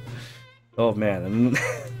man. And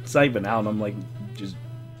it's not even out. And I'm like just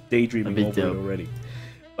daydreaming over it already.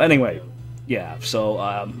 But anyway. Yeah, so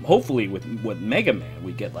hopefully with Mega Man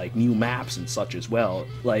we get like new maps and such as well,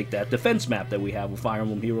 like that defense map that we have with Fire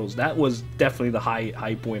Emblem Heroes. That was definitely the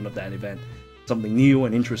high point of that event, something new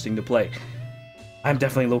and interesting to play. I'm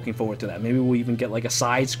definitely looking forward to that. Maybe we'll even get like a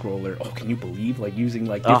side scroller. Oh, can you believe like using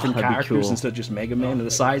like different characters instead of just Mega Man and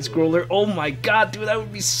a side scroller? Oh my god, dude, that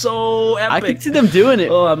would be so epic. I could see them doing it.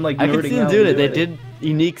 Oh, I'm like nerding out. I could see them doing it. They did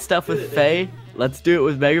unique stuff with Fei. Let's do it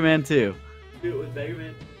with Mega Man too.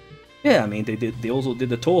 Yeah, I mean they also did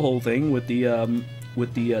the Toho thing with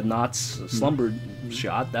the Knots slumber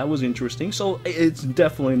shot. That was interesting. So it's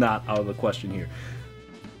definitely not out of the question here.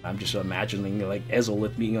 I'm just imagining like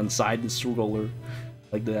Ezolith being on side scroller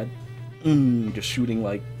like that, just shooting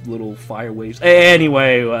like little fire waves.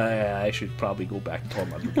 Anyway, I should probably go back to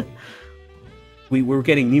talking about we were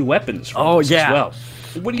getting new weapons. From this as well.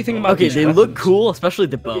 What do you think about these they weapons? look cool, especially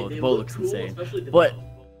the bow. The bow looks insane, but.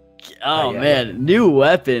 Oh man, new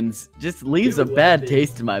weapons just leaves a bad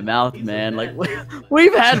taste in my mouth, man. Like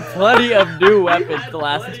we've had plenty of new weapons the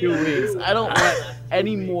last 2 weeks. I don't want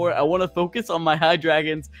any more. I want to focus on my high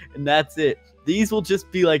dragons, and that's it. These will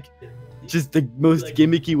just be like just the most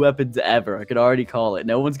gimmicky weapons ever. I could already call it.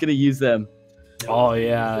 No one's gonna use them. Oh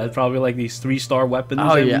yeah, it's probably like these 3-star weapons.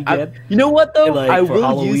 Oh yeah. You know what though? Like, I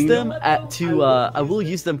will use them I will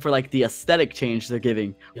use them for like the aesthetic change they're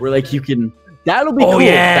giving, where like you can. That'll be cool.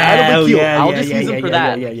 That'll be cute. I'll just use them for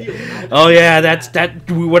that. Oh yeah,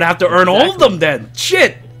 that we would have to earn all of them then.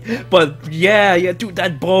 Shit. But yeah, dude,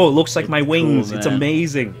 that bow looks like my wings. Cool, it's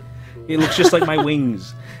amazing. It looks just like my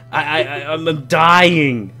wings. I'm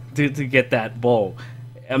dying to get that bow.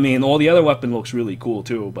 I mean, all the other weapon looks really cool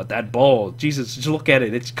too, but that bow, Jesus, just look at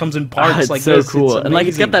it. It comes in parts like so this. Cool. And like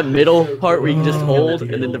it's got that middle part where you can just hold,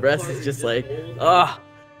 and then the rest is just like,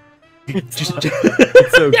 it's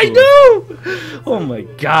so cool. I know. Oh my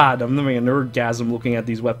god, I'm having a nerdgasm looking at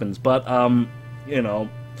these weapons. But you know,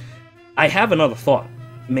 I have another thought.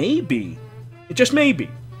 Maybe, just maybe,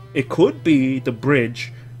 it could be the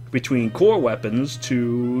bridge between core weapons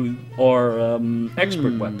to our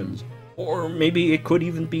expert weapons. Or maybe it could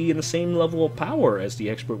even be in the same level of power as the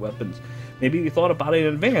expert weapons. Maybe we thought about it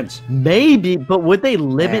in advance. Maybe, but would they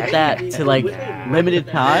limit that to like limited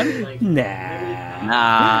time?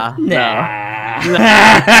 Nah.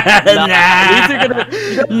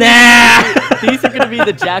 These are gonna be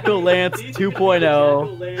the Jack-O-Lance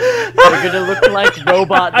 2.0. They're gonna look like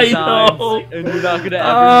robot designs, and you're not gonna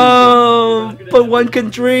ever use them. But one can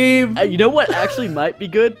dream. You know what actually might be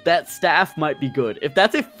good? That staff might be good. If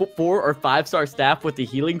that's a 4 or 5-star staff with the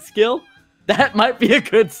healing skill, that might be a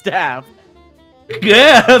good staff.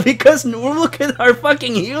 Yeah, because we're looking at our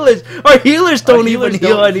fucking healers. Our healers don't even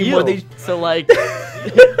heal anymore. So like,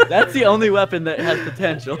 that's the only weapon that has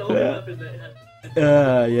potential. Yeah.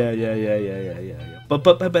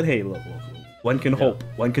 But hey, look. One can hope.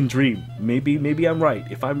 One can dream. Maybe I'm right.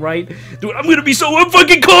 If I'm right, dude, I'm gonna be so I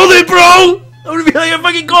fucking called it, bro. I'm gonna be like I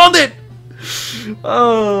fucking called it.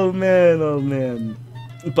 Oh man.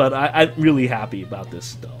 But I'm really happy about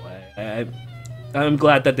this though. I'm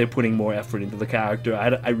glad that they're putting more effort into the character.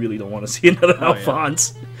 I really don't want to see another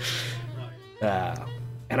Alphonse.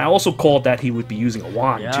 And I also called that he would be using a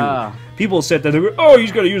wand, too. People said that,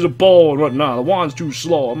 he's going to use a bow and whatnot. The wand's too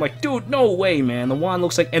slow. I'm like, dude, no way, man. The wand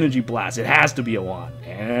looks like energy blast. It has to be a wand.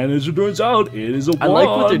 And as it turns out, it is a wand. I like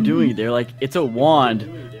what they're doing. They're like, it's a wand,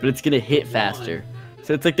 but it's going to hit faster.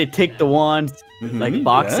 So it's like they take the wand, like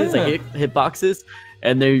boxes, like hit boxes,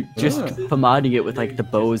 and they're just combining it with like the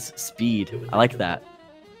bow's speed. I like that.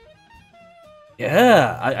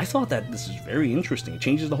 Yeah, I thought that this is very interesting. It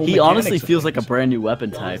changes the whole. He honestly feels like a brand new weapon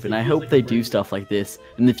type, and I hope they do stuff like this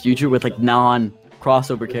in the future with like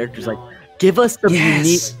non-crossover characters. Like, give us the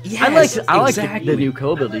unique. I like the new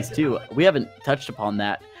co-abilities too. We haven't touched upon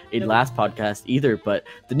that in last podcast either, but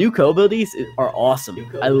the new co-abilities are awesome.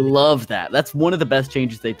 I love that. That's one of the best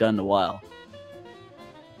changes they've done in a while.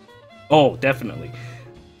 Oh, definitely.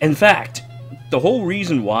 In fact, the whole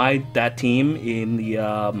reason why that team in the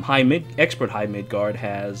expert high mid guard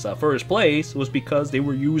has first place was because they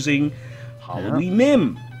were using Halloween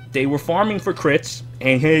Mim. They were farming for crits,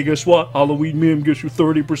 and hey, guess what? Halloween Mim gives you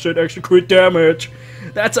 30% extra crit damage.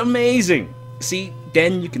 That's amazing. See,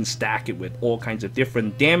 then you can stack it with all kinds of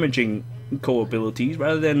different damaging co-abilities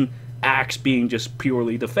rather than Axe being just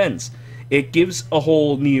purely defense. It gives a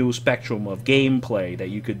whole new spectrum of gameplay that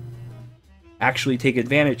you could actually take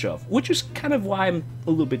advantage of, which is kind of why I'm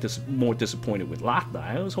a little bit more disappointed with Lathna.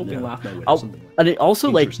 I was hoping Lathna would have something and it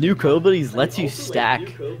also, like, new co-abilities lets you stack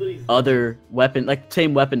other weapon, like,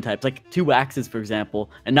 same weapon types, like 2 axes, for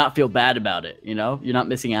example, and not feel bad about it, you know? You're not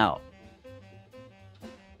missing out.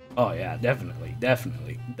 Oh yeah, definitely.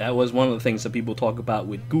 That was one of the things that people talk about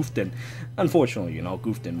with Goofden. Unfortunately, you know,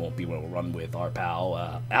 Goofden won't be able to run with our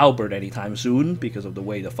pal Albert anytime soon because of the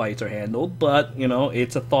way the fights are handled, but, you know,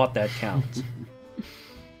 it's a thought that counts.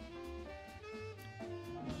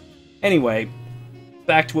 Anyway,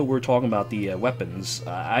 back to what we were talking about, the weapons.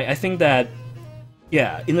 I think that,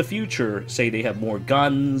 yeah, in the future, say they have more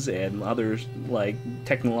guns and other, like,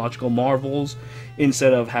 technological marvels,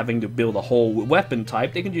 instead of having to build a whole weapon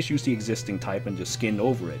type, they can just use the existing type and just skin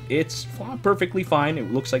over it. It's perfectly fine.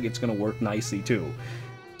 It looks like it's going to work nicely, too.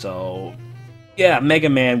 So, yeah, Mega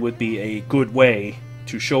Man would be a good way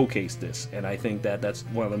to showcase this, and I think that that's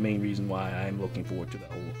one of the main reasons why I'm looking forward to the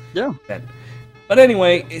whole event. But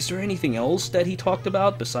anyway, is there anything else that he talked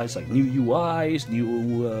about besides like new UIs,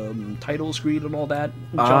 new title screen and all that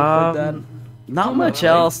junk like that? Not much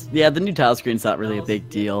else. Yeah, the new title screen's not really a big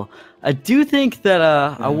deal. I do think that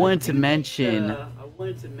I wanted to mention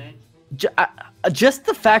just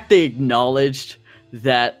the fact they acknowledged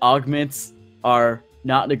that augments are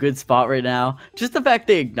not in a good spot right now. Just the fact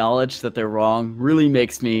they acknowledged that they're wrong really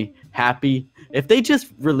makes me happy. If they just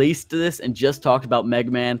released this and just talked about Mega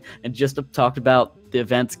Man and just talked about the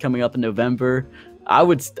events coming up in November, I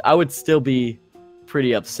would still be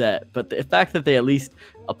pretty upset. But the fact that they at least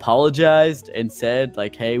apologized and said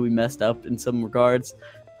like, "Hey, we messed up in some regards,"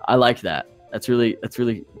 I like that. That's really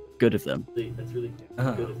good of them.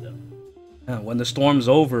 When the storm's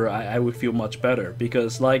over, I would feel much better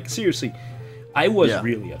because, like, seriously, I was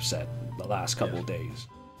really upset the last couple of days,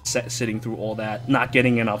 sitting through all that, not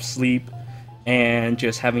getting enough sleep, and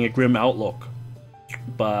just having a grim outlook.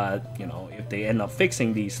 But, you know, if they end up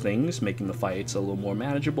fixing these things, making the fights a little more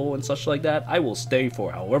manageable and such like that, I will stay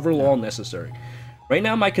for however long necessary. Right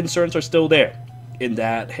now, my concerns are still there, in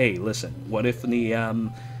that, hey, listen, what if the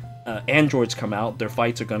androids come out, their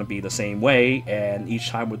fights are going to be the same way, and each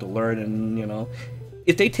time with the learn, and, you know,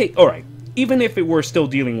 if they take, alright, even if it were still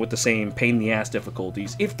dealing with the same pain-in-the-ass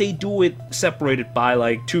difficulties, if they do it separated by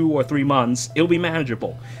like 2 or 3 months, it'll be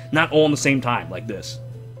manageable. Not all in the same time, like this.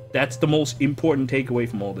 That's the most important takeaway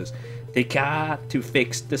from all this. They got to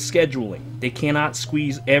fix the scheduling. They cannot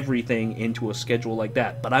squeeze everything into a schedule like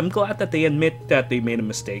that. But I'm glad that they admit that they made a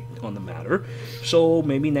mistake on the matter. So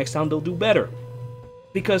maybe next time they'll do better.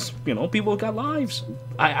 Because, you know, people got lives.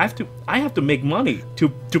 I have to make money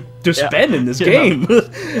to spend in this game.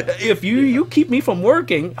 If you keep me from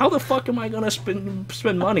working, how the fuck am I gonna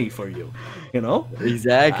spend money for you? You know?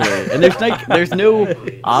 Exactly. And there's no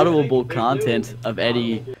audible content of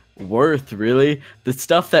any worth, really. The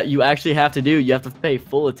stuff that you actually have to do, you have to pay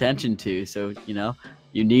full attention to. So, you know,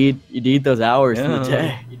 you need those hours in the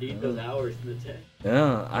day. You need those hours in the day.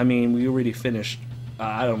 Yeah, I mean, we already finished.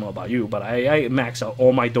 I don't know about you, but I max out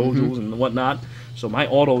all my dojos and whatnot. So my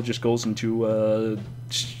auto just goes into,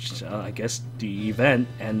 I guess, the event.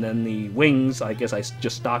 And then the wings, I guess I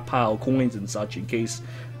just stockpile coins and such in case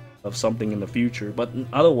of something in the future. But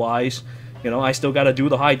otherwise, you know, I still got to do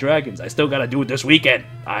the high dragons. I still got to do it this weekend.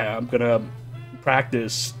 I'm going to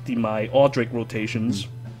practice my Aldrich rotations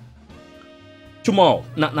tomorrow.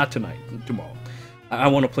 Not tonight. Tomorrow. I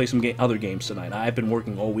want to play some other games tonight. I've been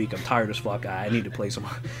working all week. I'm tired as fuck. I need to play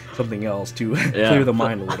something else to clear the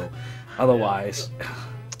mind a little. Otherwise...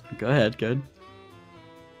 Go ahead, good.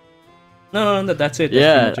 No, that's it.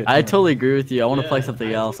 That's I totally agree with you. I want to play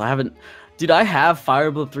something else. I haven't... Dude, I have Fire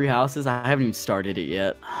Emblem 3 Houses. I haven't even started it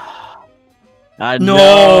yet.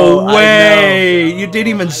 No way! You didn't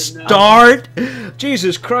even start?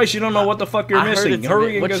 Jesus Christ, you don't know what the fuck you're missing.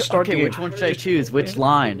 Hurry and go start the game. Which one should I choose? Which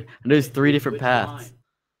line? And there's 3 different paths.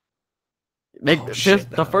 Make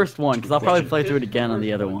the first one, because I'll probably play through it again on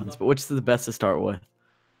the other ones. But which is the best to start with?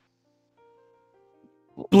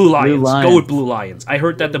 Blue Lions. Go with Blue Lions. I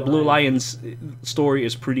heard that the Blue Lions story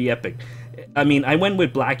is pretty epic. I mean, I went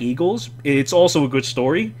with Black Eagles. It's also a good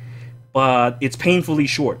story. But it's painfully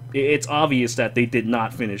short. It's obvious that they did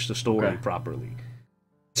not finish the story properly.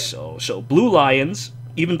 So Blue Lions,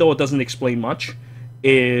 even though it doesn't explain much,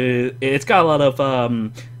 it's got a lot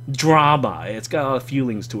of drama. It's got a lot of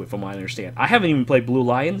feelings to it, from what I understand. I haven't even played Blue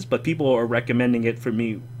Lions, but people are recommending it for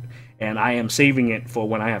me, and I am saving it for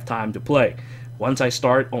when I have time to play. Once I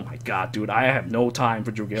start, oh my god, dude, I have no time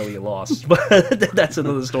for Dragalia Lost. But that's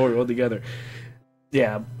another story altogether.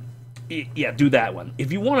 Yeah, do that one.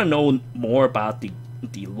 If you want to know more about the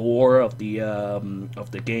lore of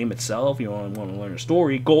the game itself, you want to learn a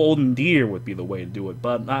story, Golden Deer would be the way to do it.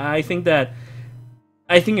 But I think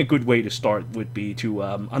a good way to start would be to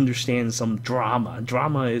understand some drama.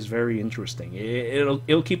 Drama is very interesting.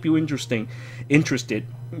 It'll keep you interested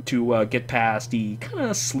to get past the kind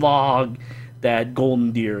of slog that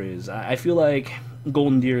Golden Deer is. I feel like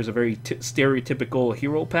Golden Deer is a very stereotypical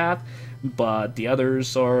hero path, but the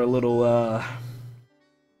others are a little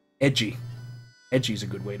edgy. Edgy is a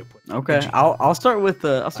good way to put it. Okay, edgy. I'll start with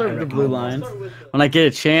the Blue Lions when I get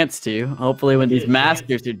a chance to. Hopefully, when these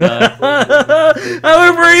masters are done.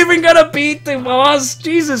 How we're even gonna beat the boss?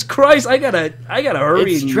 Jesus Christ! I gotta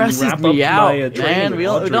hurry. It stresses and wrap me up out, my, man. We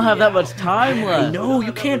don't have that much time left. No,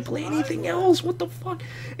 you can't play anything else. What the fuck?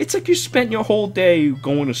 It's like you spent your whole day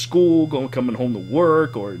going to school, coming home to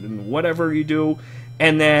work, or whatever you do,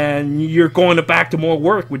 and then you're going back to more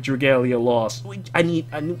work with Dragalia Lost.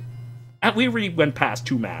 We already went past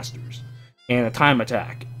 2 masters and a time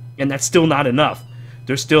attack, and that's still not enough.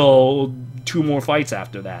 There's still 2 more fights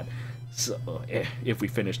after that. So if we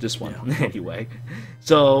finish this one anyway.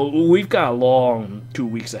 So we've got a long 2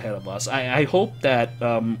 weeks ahead of us. I hope that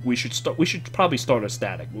we should probably start a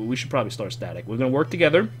static. We should probably start static. We're gonna work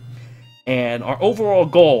together, and our overall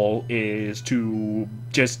goal is to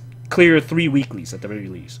just clear 3 weeklies at the very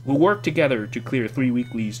least. We'll work together to clear 3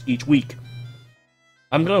 weeklies each week.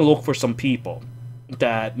 I'm going to look for some people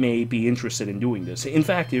that may be interested in doing this. In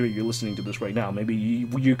fact, you're listening to this right now. Maybe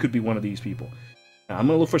you could be one of these people. I'm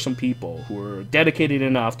going to look for some people who are dedicated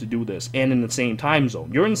enough to do this and in the same time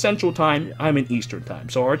zone. You're in Central Time, I'm in Eastern Time.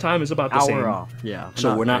 So our time is about the same. Hour off, yeah.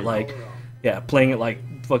 So we're not like, playing it like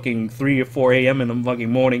fucking 3 or 4 a.m. in the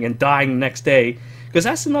fucking morning and dying the next day. Because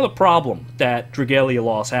that's another problem that Dragalia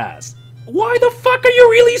Lost has. Why the fuck are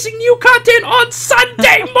you releasing new content on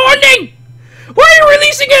Sunday morning? Why are you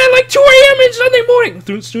releasing it at like 2 a.m. on Sunday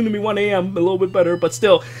morning? Soon to be 1 a.m. A little bit better, but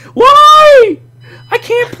still. Why? I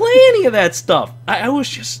can't play any of that stuff. I was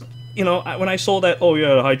just, when I saw that, oh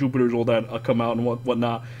yeah, the High Jupiters, all that come out and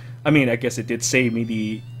whatnot. I mean, I guess it did save me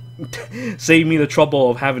the trouble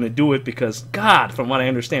of having to do it because, God, from what I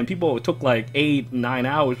understand, it took like 8, 9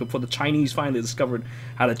 hours before the Chinese finally discovered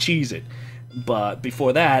how to cheese it. But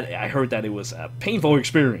before that, I heard that it was a painful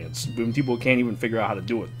experience when people can't even figure out how to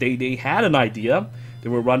do it. They had an idea. They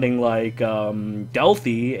were running like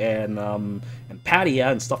Delphi and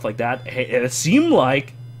Patia and stuff like that. It seemed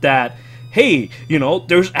like that hey, you know,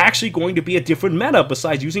 there's actually going to be a different meta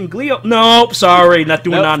besides using Glio. Nope, sorry, not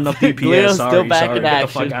doing not enough DPS. Glio's sorry, still back sorry, in get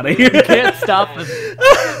action. the fuck out of here. You can't stop us.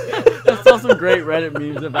 I saw some great Reddit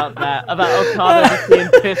memes about that, about Okada just being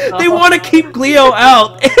pissed off. They want to keep Glio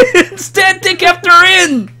out. Instead, they kept her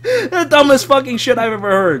in. The dumbest fucking shit I've ever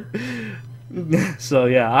heard. So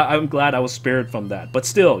yeah, I'm glad I was spared from that. But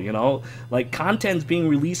still, you know, like content's being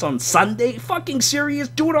released on Sunday. Fucking serious?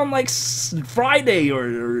 Do it on like Friday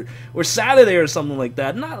or Saturday or something like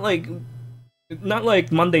that. Not like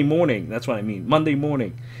Monday morning. That's what I mean. Monday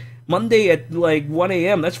morning. Monday at like 1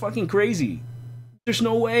 a.m. That's fucking crazy. There's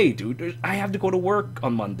no way, dude. I have to go to work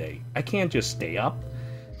on Monday. I can't just stay up.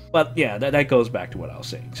 But yeah, that goes back to what I was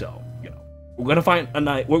saying. So, you know, we're gonna find a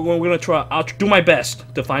night. We're gonna try. I'll do my best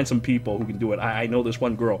to find some people who can do it. I know this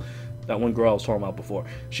one girl, that one girl I was talking about before.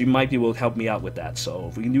 She might be able to help me out with that. So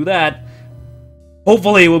if we can do that,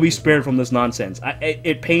 hopefully we'll be spared from this nonsense.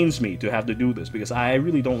 It pains me to have to do this because I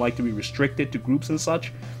really don't like to be restricted to groups and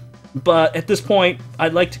such. But at this point,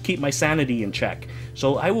 I'd like to keep my sanity in check.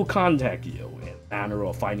 So I will contact you in a manner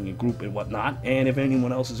of finding a group and whatnot. And if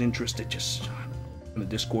anyone else is interested, just in the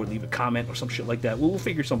Discord, leave a comment or some shit like that. We'll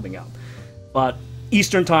figure something out. But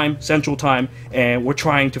Eastern time, Central time, and we're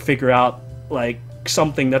trying to figure out like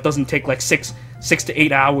something that doesn't take like six to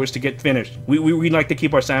 8 hours to get finished. We like to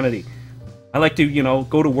keep our sanity. I like to, you know,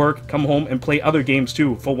 go to work, come home, and play other games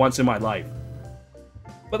too for once in my life.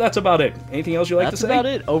 But that's about it. Anything else you'd like to say? That's about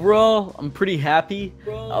it. Overall, I'm pretty happy.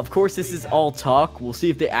 Of course, this is all talk. We'll see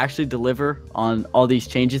if they actually deliver on all these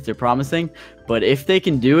changes they're promising. But if they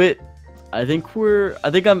can do it, I think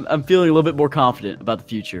I'm feeling a little bit more confident about the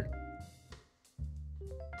future.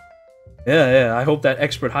 Yeah. I hope that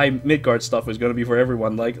expert high Midgard stuff is gonna be for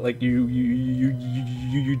everyone. Like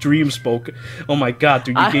you dream spoke. Oh my god,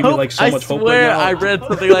 dude, you gave me like so much hope right now. I read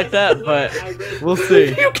something like that, but we'll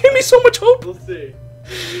see. You gave me so much hope. We'll see.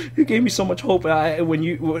 You gave me so much hope.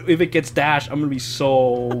 If it gets dashed, I'm gonna be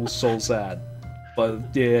so sad.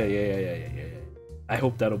 But yeah. I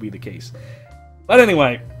hope that'll be the case. But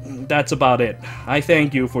anyway, that's about it. I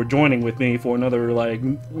thank you for joining with me for another like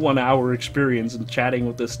 1 hour experience and chatting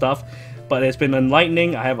with this stuff. But it's been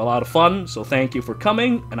enlightening. I have a lot of fun, so thank you for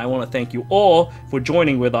coming. And I want to thank you all for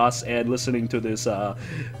joining with us and listening to this, I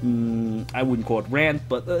wouldn't call it rant,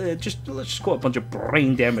 but let's just call it a bunch of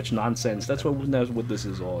brain damage nonsense. That's what this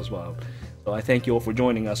is all as well. So I thank you all for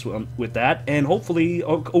joining us with that. And hopefully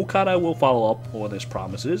Okada will follow up on his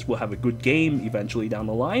promises. We'll have a good game eventually down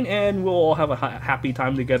the line. And we'll all have a happy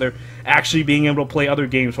time together, actually being able to play other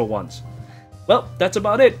games for once. Well, that's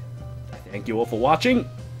about it. Thank you all for watching.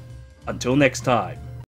 Until next time.